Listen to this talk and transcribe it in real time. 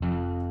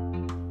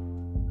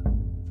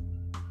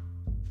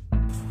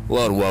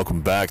Hello and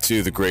welcome back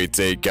to The Great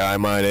Date Guy.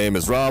 My name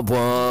is Rob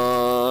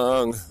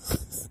Wong.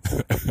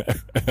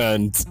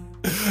 And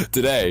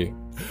today,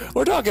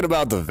 we're talking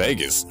about the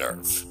vagus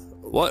nerve.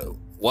 Why?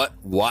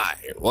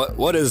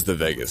 What is the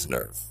vagus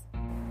nerve?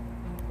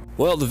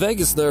 Well, the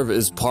vagus nerve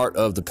is part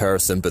of the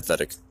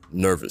parasympathetic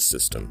nervous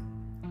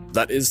system.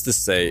 That is to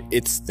say,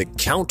 it's the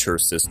counter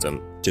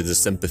system to the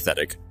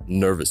sympathetic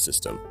nervous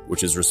system,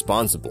 which is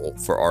responsible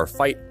for our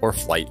fight or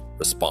flight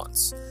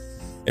response.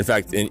 In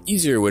fact, an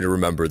easier way to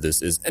remember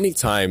this is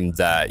anytime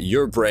that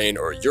your brain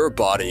or your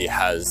body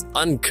has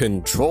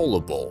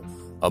uncontrollable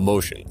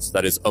emotions.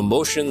 That is,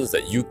 emotions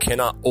that you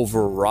cannot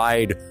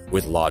override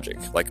with logic.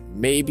 Like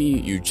maybe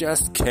you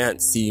just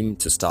can't seem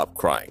to stop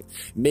crying.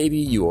 Maybe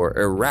you are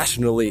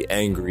irrationally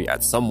angry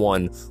at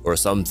someone or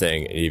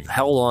something and you've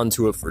held on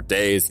to it for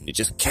days and you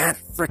just can't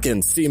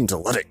frickin' seem to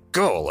let it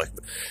go. Like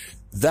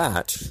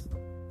that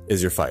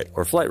is your fight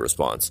or flight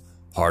response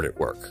hard at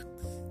work.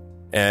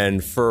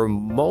 And for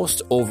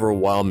most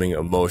overwhelming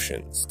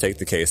emotions, take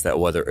the case that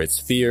whether it's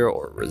fear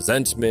or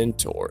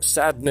resentment or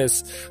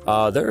sadness,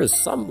 there is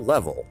some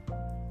level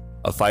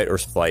of fight or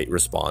flight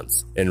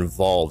response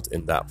involved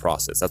in that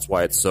process. That's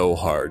why it's so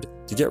hard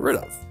to get rid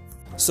of.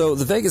 So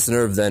the vagus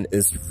nerve then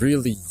is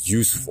really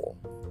useful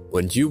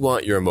when you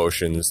want your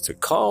emotions to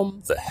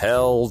calm the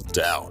hell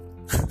down.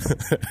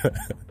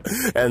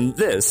 And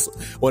this,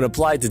 when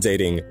applied to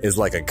dating, is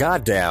like a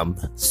goddamn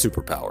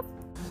superpower.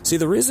 See,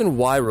 the reason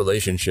why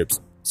relationships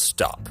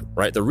stop,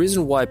 right? The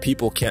reason why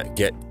people can't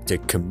get to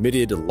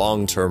committed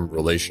long-term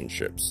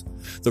relationships,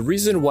 the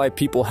reason why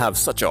people have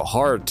such a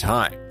hard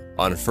time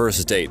on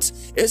first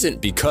dates isn't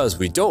because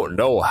we don't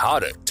know how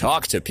to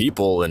talk to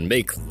people and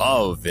make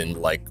love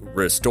and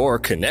restore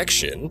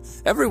connection.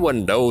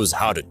 Everyone knows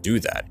how to do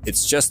that.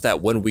 It's just that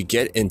when we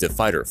get into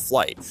fight or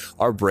flight,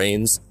 our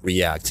brains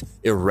react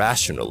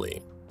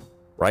irrationally.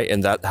 Right?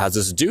 And that has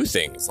us do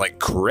things like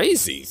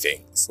crazy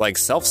things, like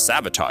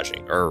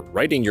self-sabotaging or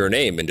writing your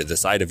name into the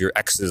side of your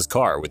ex's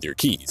car with your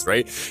keys,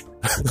 right?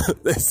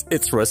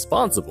 It's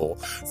responsible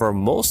for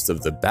most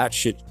of the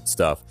batshit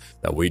stuff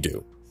that we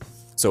do.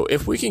 So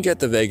if we can get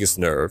the vagus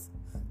nerve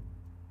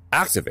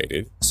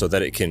activated so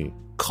that it can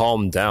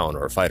calm down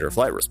our fight or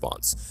flight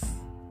response,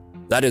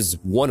 that is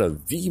one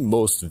of the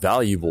most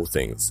valuable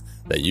things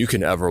that you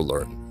can ever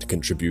learn to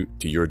contribute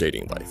to your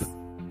dating life.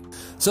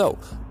 So,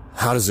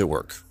 how does it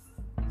work?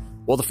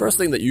 Well, the first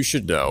thing that you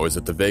should know is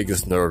that the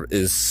vagus nerve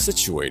is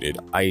situated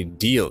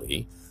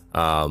ideally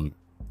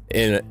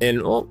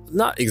in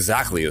not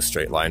exactly a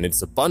straight line.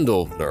 It's a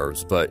bundle of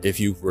nerves, but if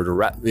you were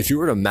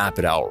to map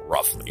it out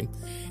roughly,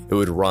 it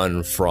would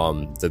run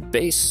from the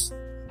base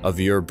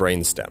of your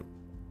brainstem.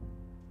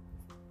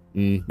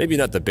 Maybe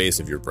not the base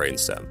of your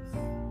brainstem,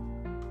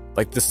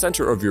 like the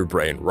center of your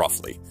brain,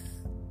 roughly,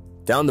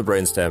 down the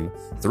brainstem,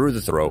 through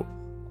the throat,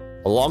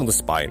 along the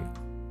spine,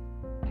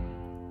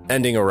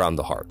 ending around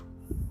the heart.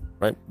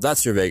 Right?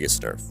 That's your vagus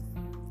nerve.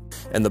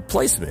 And the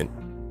placement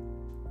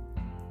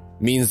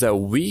means that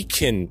we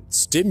can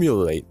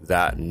stimulate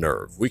that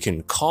nerve. We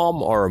can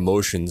calm our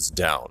emotions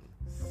down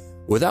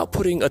without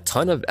putting a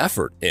ton of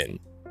effort in,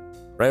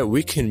 right?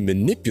 We can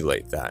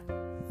manipulate that.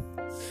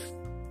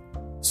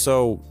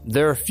 So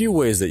there are a few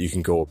ways that you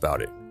can go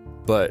about it.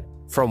 But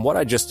from what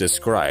I just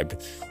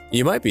described,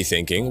 you might be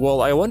thinking,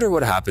 well, I wonder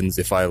what happens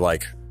if I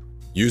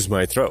use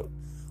my throat.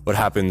 What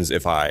happens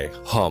if I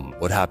hum?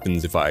 What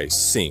happens if I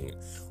sing?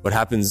 What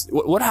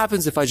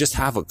happens if I just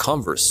have a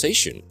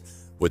conversation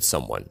with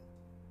someone?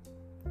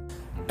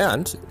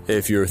 And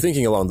if you're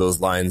thinking along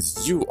those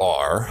lines, you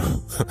are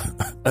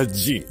a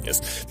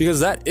genius,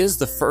 because that is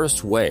the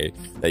first way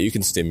that you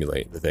can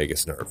stimulate the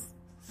vagus nerve,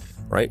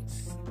 right?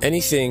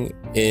 Anything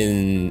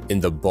in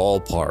the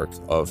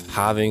ballpark of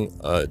having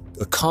a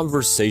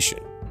conversation,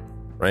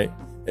 right?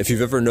 If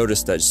you've ever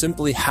noticed that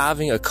simply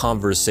having a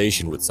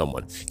conversation with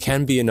someone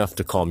can be enough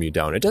to calm you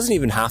down. It doesn't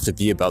even have to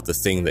be about the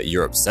thing that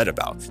you're upset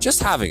about.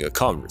 Just having a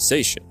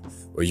conversation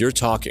where you're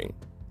talking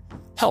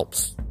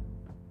helps,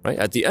 right?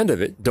 At the end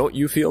of it, don't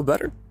you feel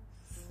better?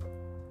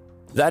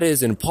 That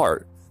is in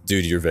part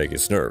due to your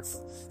vagus nerve.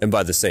 And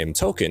by the same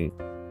token,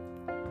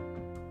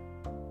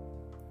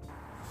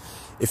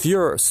 if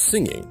you're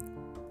singing,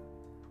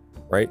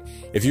 right?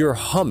 If you're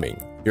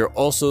humming, you're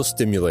also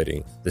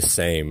stimulating the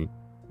same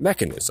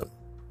mechanism.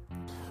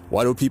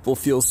 Why do people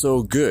feel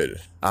so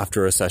good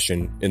after a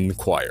session in the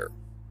choir?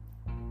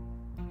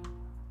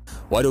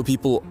 Why do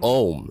people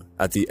om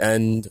at the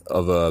end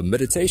of a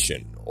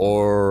meditation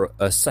or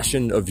a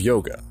session of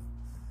yoga?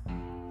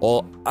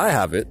 Well, I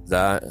have it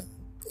that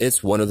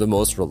it's one of the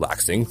most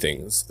relaxing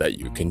things that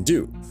you can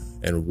do.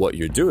 And what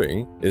you're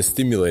doing is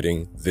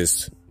stimulating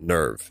this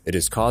nerve. It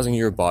is causing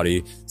your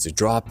body to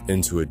drop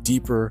into a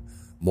deeper,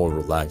 more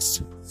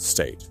relaxed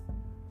state.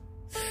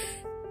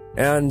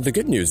 And the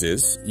good news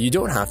is, you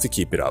don't have to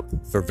keep it up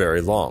for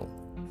very long.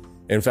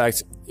 In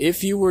fact,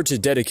 if you were to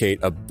dedicate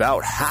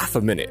about half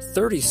a minute,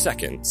 30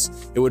 seconds,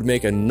 it would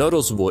make a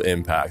noticeable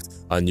impact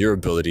on your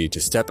ability to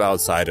step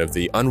outside of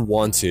the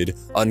unwanted,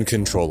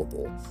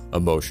 uncontrollable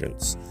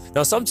emotions.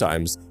 Now,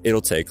 sometimes it'll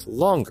take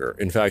longer.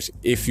 In fact,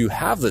 if you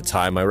have the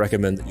time, I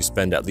recommend that you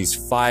spend at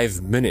least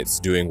 5 minutes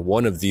doing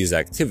one of these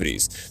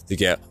activities to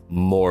get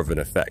more of an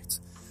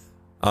effect.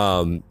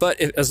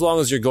 As long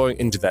as you're going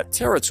into that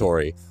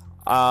territory,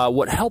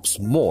 what helps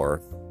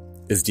more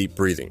is deep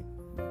breathing.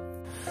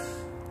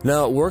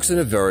 Now, it works in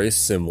a very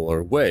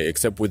similar way,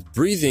 except with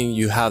breathing,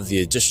 you have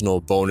the additional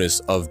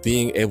bonus of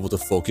being able to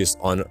focus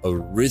on a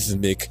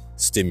rhythmic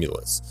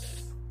stimulus.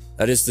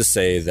 That is to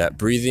say that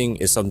breathing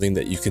is something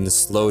that you can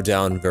slow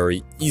down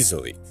very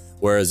easily,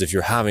 whereas if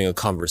you're having a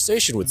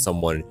conversation with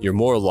someone, you're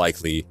more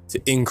likely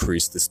to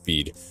increase the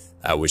speed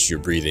at which you're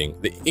breathing,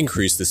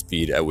 increase the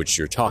speed at which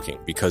you're talking,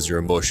 because your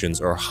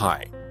emotions are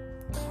high.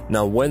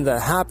 Now, when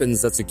that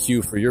happens, that's a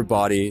cue for your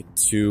body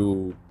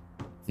to...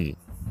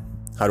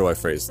 how do I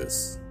phrase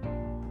this?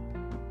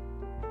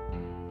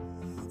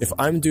 If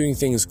I'm doing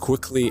things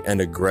quickly and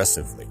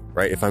aggressively,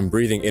 right? If I'm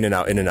breathing in and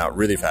out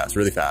really fast,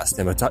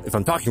 and if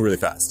I'm talking really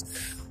fast,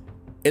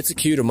 it's a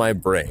cue to my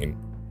brain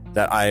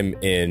that I'm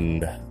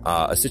in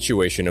a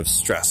situation of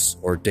stress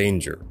or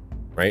danger,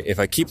 right? If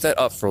I keep that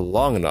up for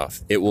long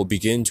enough, it will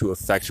begin to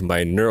affect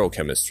my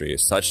neurochemistry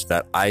such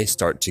that I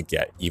start to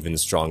get even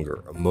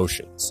stronger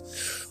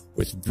emotions.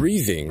 With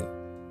breathing,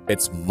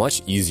 it's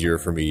much easier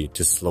for me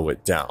to slow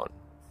it down.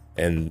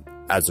 And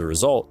as a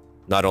result,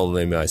 not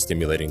only am I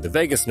stimulating the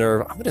vagus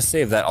nerve, I'm going to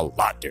save that a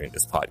lot during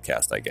this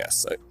podcast, I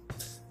guess.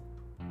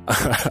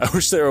 I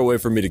wish there were a way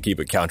for me to keep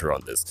a counter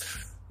on this.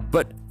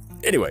 But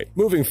anyway,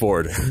 moving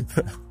forward,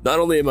 not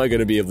only am I going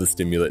to be able to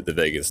stimulate the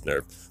vagus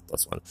nerve,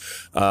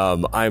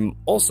 +1, I'm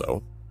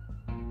also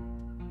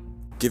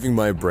giving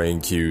my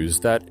brain cues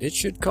that it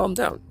should calm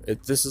down.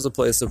 This is a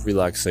place of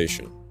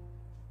relaxation.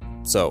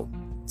 So,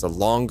 the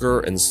longer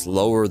and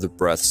slower the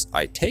breaths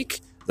I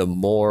take, the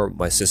more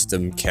my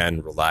system can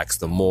relax,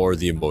 the more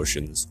the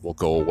emotions will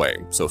go away.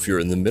 So if you're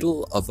in the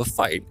middle of a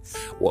fight,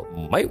 what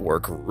might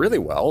work really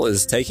well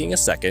is taking a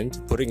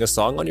second, putting a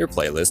song on your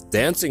playlist,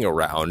 dancing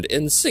around,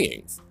 and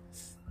singing.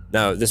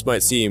 Now, this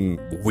might seem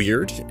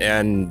weird,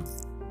 and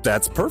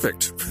that's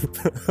perfect.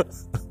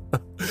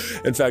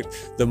 In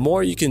fact, the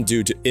more you can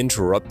do to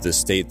interrupt the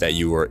state that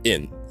you are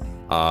in,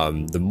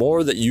 the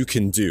more that you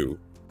can do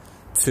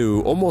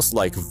to almost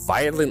like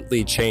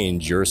violently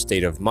change your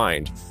state of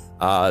mind,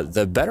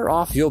 the better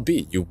off you'll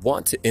be. You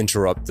want to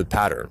interrupt the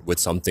pattern with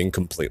something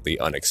completely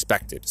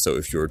unexpected. So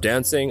if you're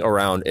dancing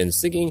around and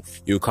singing,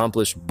 you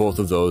accomplish both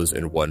of those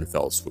in one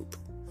fell swoop.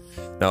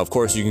 Now, of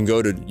course, you can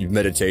go to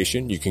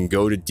meditation, you can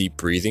go to deep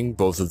breathing.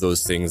 Both of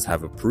those things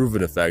have a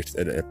proven effect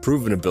and a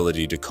proven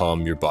ability to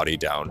calm your body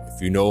down.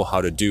 If you know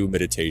how to do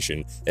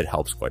meditation, it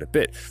helps quite a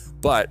bit.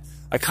 But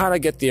I kind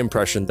of get the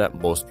impression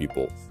that most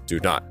people do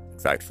not. In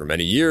fact, for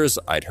many years,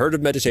 I'd heard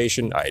of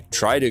meditation, I'd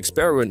tried to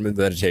experiment with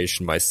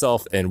meditation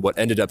myself, and what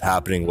ended up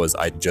happening was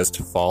I'd just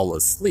fall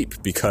asleep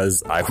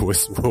because I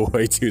was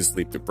way too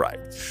sleep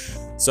deprived.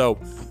 So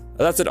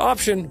that's an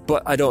option,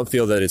 but I don't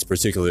feel that it's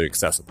particularly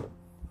accessible.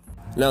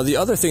 Now, the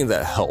other thing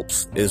that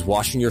helps is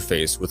washing your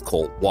face with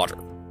cold water.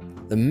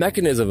 The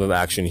mechanism of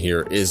action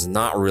here is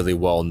not really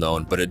well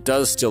known, but it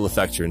does still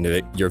affect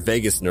your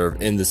vagus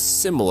nerve in the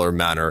similar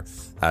manner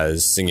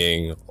as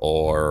singing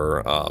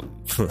or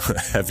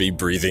heavy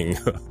breathing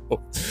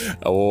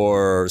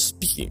or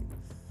speaking.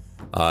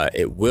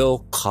 It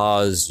will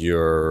cause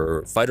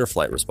your fight or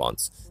flight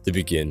response to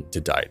begin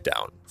to die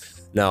down.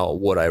 Now,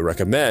 what I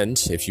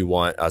recommend, if you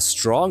want a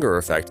stronger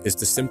effect, is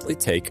to simply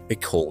take a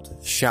cold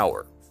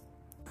shower.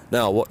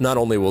 Now, not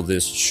only will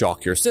this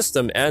shock your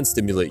system and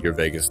stimulate your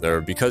vagus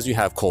nerve because you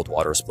have cold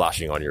water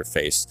splashing on your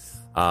face,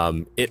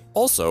 it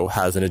also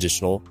has an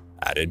additional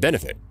added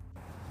benefit.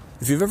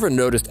 If you've ever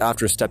noticed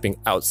after stepping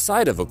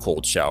outside of a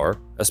cold shower,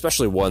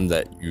 especially one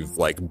that you've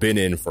been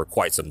in for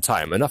quite some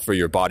time, enough for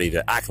your body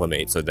to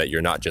acclimate so that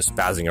you're not just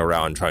spazzing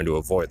around trying to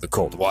avoid the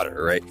cold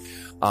water, right?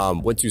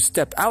 Once you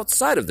step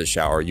outside of the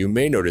shower, you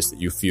may notice that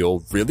you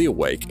feel really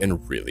awake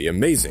and really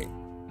amazing.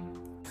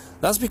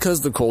 That's because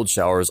the cold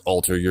showers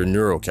alter your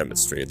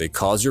neurochemistry. They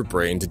cause your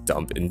brain to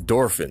dump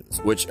endorphins,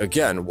 which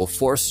again will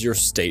force your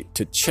state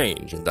to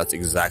change, and that's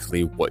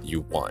exactly what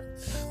you want.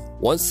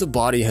 Once the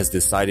body has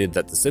decided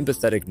that the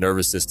sympathetic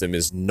nervous system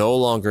is no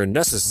longer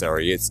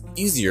necessary, it's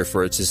easier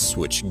for it to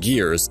switch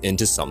gears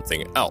into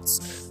something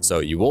else. So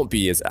you won't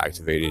be as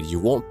activated, you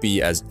won't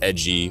be as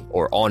edgy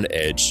or on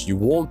edge, you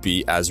won't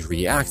be as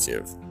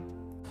reactive.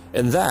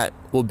 And that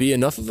will be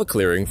enough of a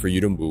clearing for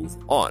you to move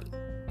on.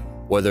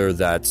 Whether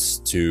that's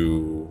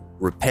to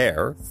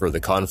repair for the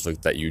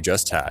conflict that you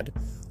just had,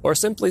 or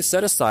simply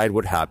set aside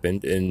what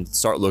happened and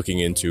start looking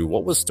into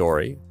what was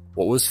story,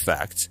 what was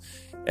fact,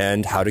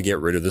 and how to get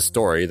rid of the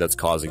story that's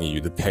causing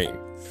you the pain.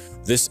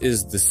 This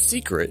is the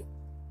secret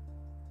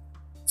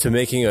to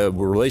making a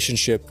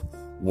relationship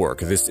work.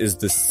 This is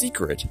the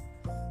secret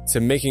to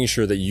making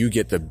sure that you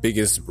get the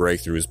biggest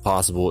breakthroughs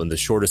possible in the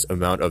shortest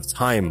amount of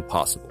time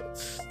possible.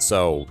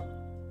 So,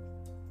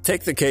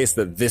 take the case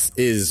that this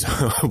is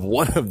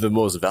one of the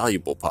most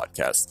valuable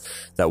podcasts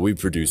that we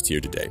produced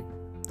here today.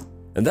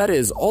 And that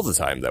is all the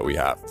time that we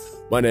have.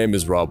 My name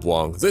is Rob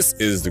Wong. This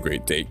is the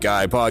Great Date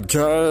Guy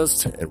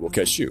podcast, and we'll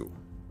catch you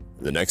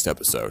in the next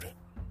episode.